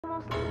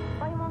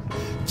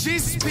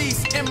Jesus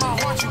peace in my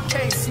heart, you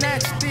can't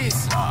snatch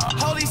this.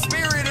 Holy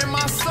Spirit in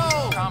my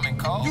soul,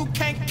 you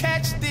can't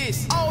catch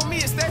this. Oh, me,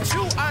 is that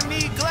you? I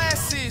need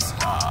glasses.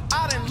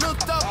 I done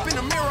looked up in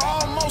the mirror,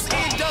 almost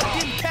ended up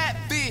getting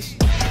catfish.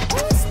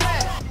 What's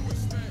that?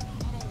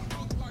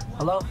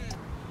 Hello?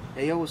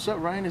 Hey, yo, what's up,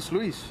 Ryan? It's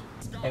Luis.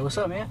 Hey, what's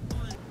up, man?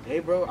 Hey,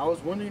 bro, I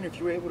was wondering if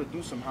you were able to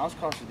do some house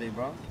calls today,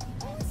 bro.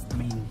 I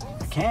mean,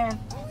 I can.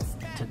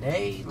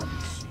 Today, let me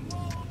see.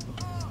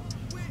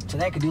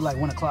 Today I could do like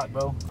 1 o'clock,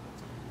 bro.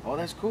 Oh,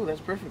 that's cool.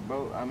 That's perfect,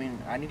 bro. I mean,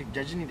 I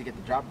just need to get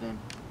the job done.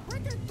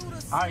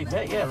 Alright,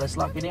 bet, yeah. Let's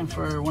lock it in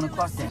for 1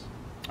 o'clock then.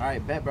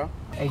 Alright, bet, bro.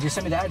 Hey, just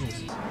send me the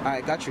address.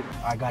 Alright, got you.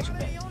 I got you,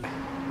 bet.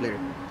 Later.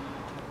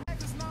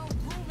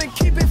 And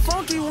keep it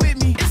funky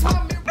with me. It's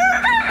my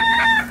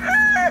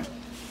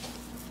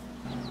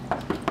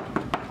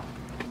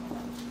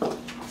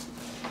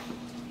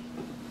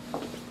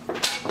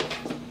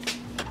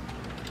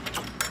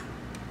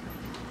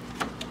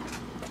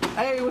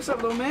Hey, what's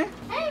up, little man?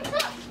 Hey,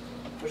 what's up?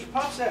 Where's your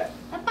pops at?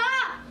 Papa!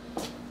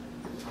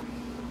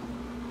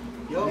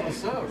 Yo,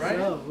 what's up, right?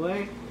 What's up,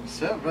 boy?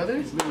 What's up, brother?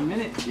 It's been a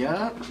minute.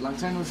 Yeah, long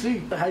time no see.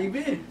 How you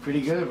been?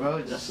 Pretty good, bro.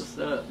 That's Just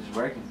what's up.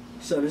 working.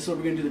 So this is what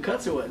we're gonna do the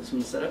cuts or what? This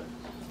one set up?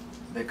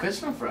 The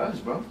cut's not for us,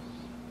 bro.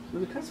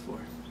 What are the cuts for?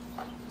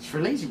 It's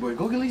for Lazy Boy.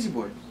 Go get Lazy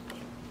Boy.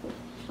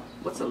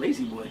 What's a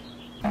lazy boy?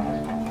 Oh,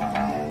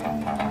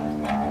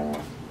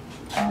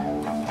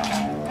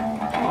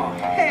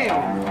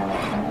 hell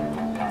no.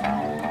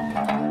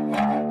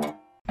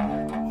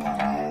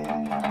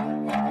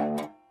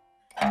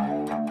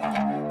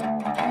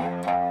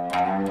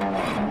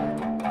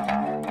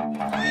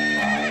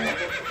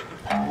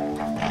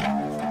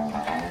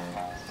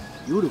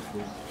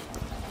 Beautiful.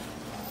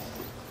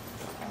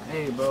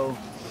 Hey, bro.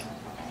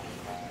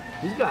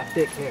 He's got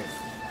thick hair.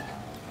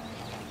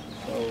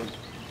 So,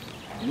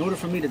 in order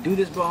for me to do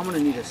this, bro, I'm gonna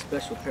need a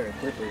special pair of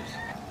clippers.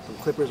 Some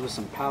clippers with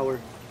some power.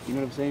 You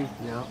know what I'm saying?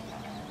 Yeah.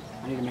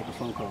 I need to make a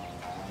phone call.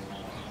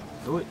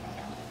 Do it.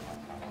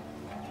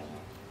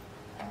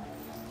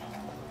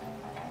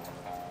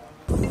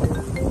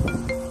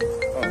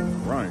 Oh,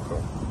 Ryan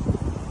called.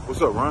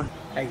 What's up, Ryan?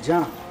 Hey,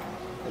 John.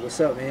 Hey, what's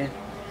up, man?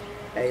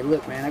 Hey,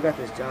 look, man, I got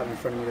this job in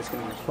front of me that's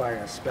gonna require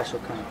a special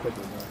kind of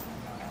clipper, bro.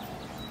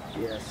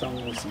 Yeah,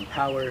 something with some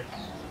power,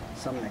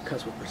 something that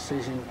cuts with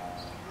precision.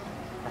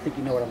 I think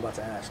you know what I'm about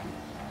to ask you.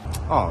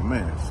 Oh,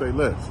 man, say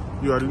less.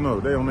 You already know,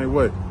 they on their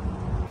way.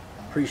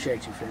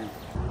 Appreciate you, fam.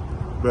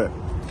 Bet.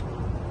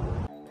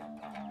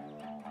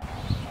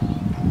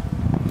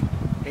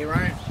 Hey,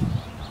 Ryan.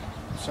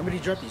 Somebody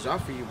dropped these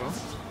off for you, bro.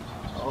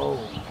 Oh,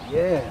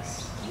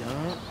 yes.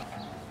 Yeah.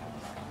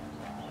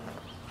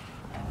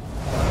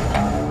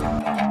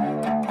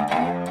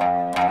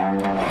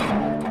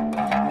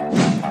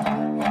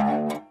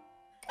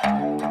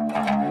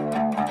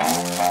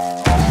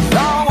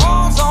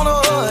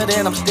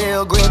 And I'm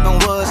still gripping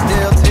wood,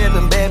 still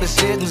tipping, baby,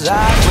 sitting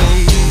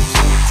sideways.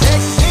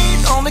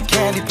 Texas on the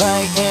candy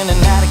paint, in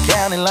and out of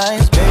county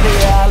lanes.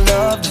 Baby, I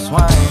love the swing.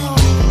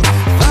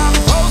 Found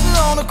me posted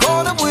on the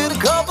corner with a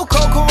couple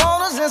cold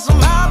Coronas and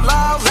some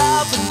outlaws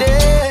out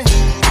today.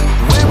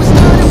 When we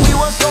started, we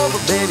were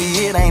sober,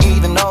 baby, it ain't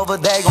even over.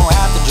 They gon'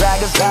 have to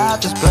drag us out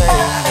this place.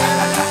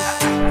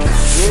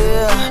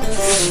 Yeah,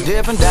 it's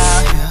different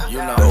down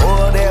here. The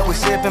oil that we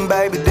sipping,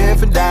 baby,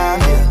 different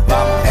down here.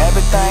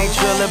 Everything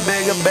trillin',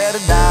 bigger, better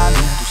down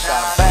here.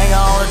 Finger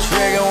on the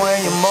trigger when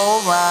you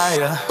move around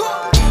here.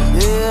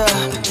 Yeah,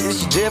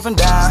 it's different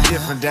down here.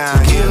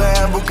 Tequila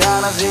and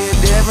Bucanas, yeah,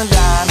 different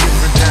down here.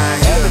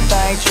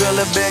 Everything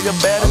trillin', bigger,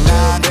 better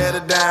down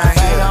here.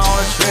 Finger on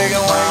the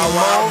trigger when you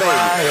move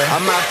around here.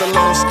 I'm out the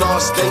Lone Star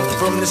State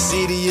from the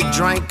city of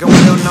drink. I'm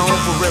well known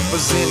for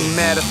representing,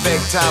 matter of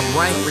fact, top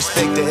rank.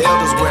 Respect the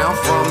elders where I'm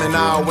from and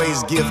I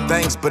always give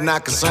thanks, but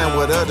not concerned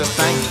what others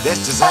think.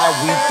 That's just how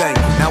we think.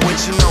 Now what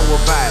you know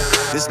about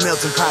this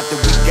melting pot that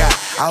we got?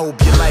 I hope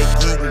you like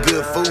eating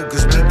good food,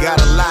 cause we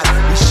got a lot.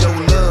 We show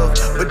love,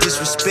 but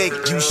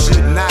disrespect you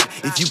should not.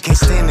 If you can't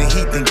stand the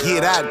heat, then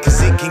get out,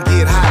 cause it can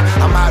get hot.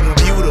 I'm out in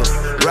Buda,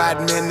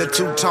 riding in the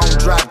two-tone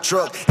drop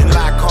truck. In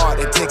Lockhart,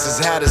 at Texas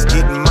Hatters,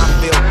 getting my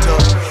belt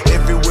tucked.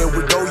 Everywhere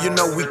we go, you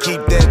know we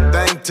keep that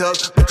thing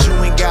tucked. But you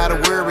ain't gotta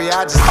worry,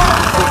 I just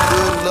need you for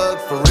good luck,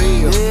 for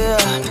real. Yeah,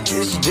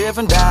 it's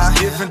different down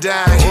here. Different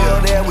down here. The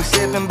oil that we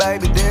sipping,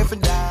 baby,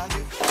 different down here.